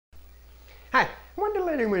Hi, I wanted to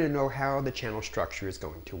let everyone know how the channel structure is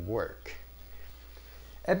going to work.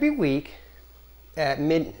 Every week at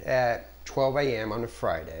 12 a.m. on a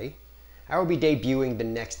Friday, I will be debuting the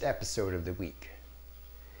next episode of the week.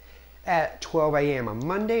 At 12 a.m. on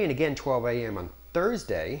Monday and again 12 a.m. on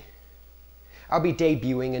Thursday, I'll be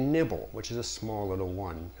debuting a nibble, which is a small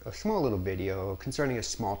little video concerning a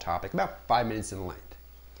small topic, about 5 minutes in length.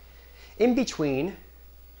 In between,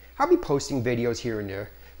 I'll be posting videos here and there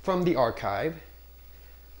from the archive,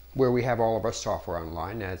 where we have all of our software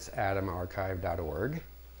online. That's adamarchive.org,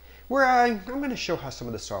 where I'm going to show how some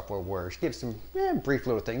of the software works, give some brief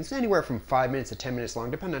little things, anywhere from 5 minutes to 10 minutes long,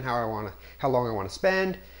 depending on how long I want to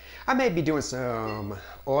spend. I may be doing some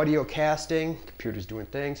audio casting, computers doing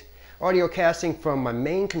things, audio casting from my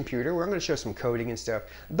main computer, where I'm going to show some coding and stuff.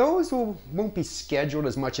 Those won't be scheduled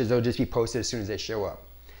as much as they'll just be posted as soon as they show up.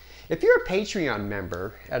 If you're a Patreon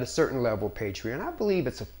member at a certain level of Patreon, I believe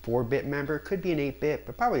it's a 4-bit member, could be an 8-bit,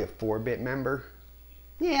 but probably a 4-bit member.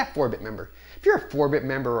 Yeah, 4-bit member. If you're a 4-bit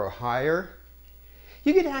member or higher,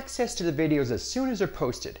 you get access to the videos as soon as they're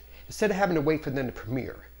posted, instead of having to wait for them to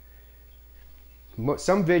premiere.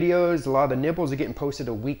 Some videos, a lot of the nibbles are getting posted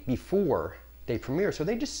a week before they premiere, so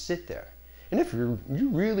they just sit there. And if you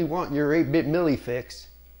really want your 8-bit milli fix,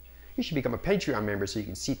 you should become a Patreon member so you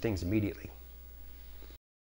can see things immediately.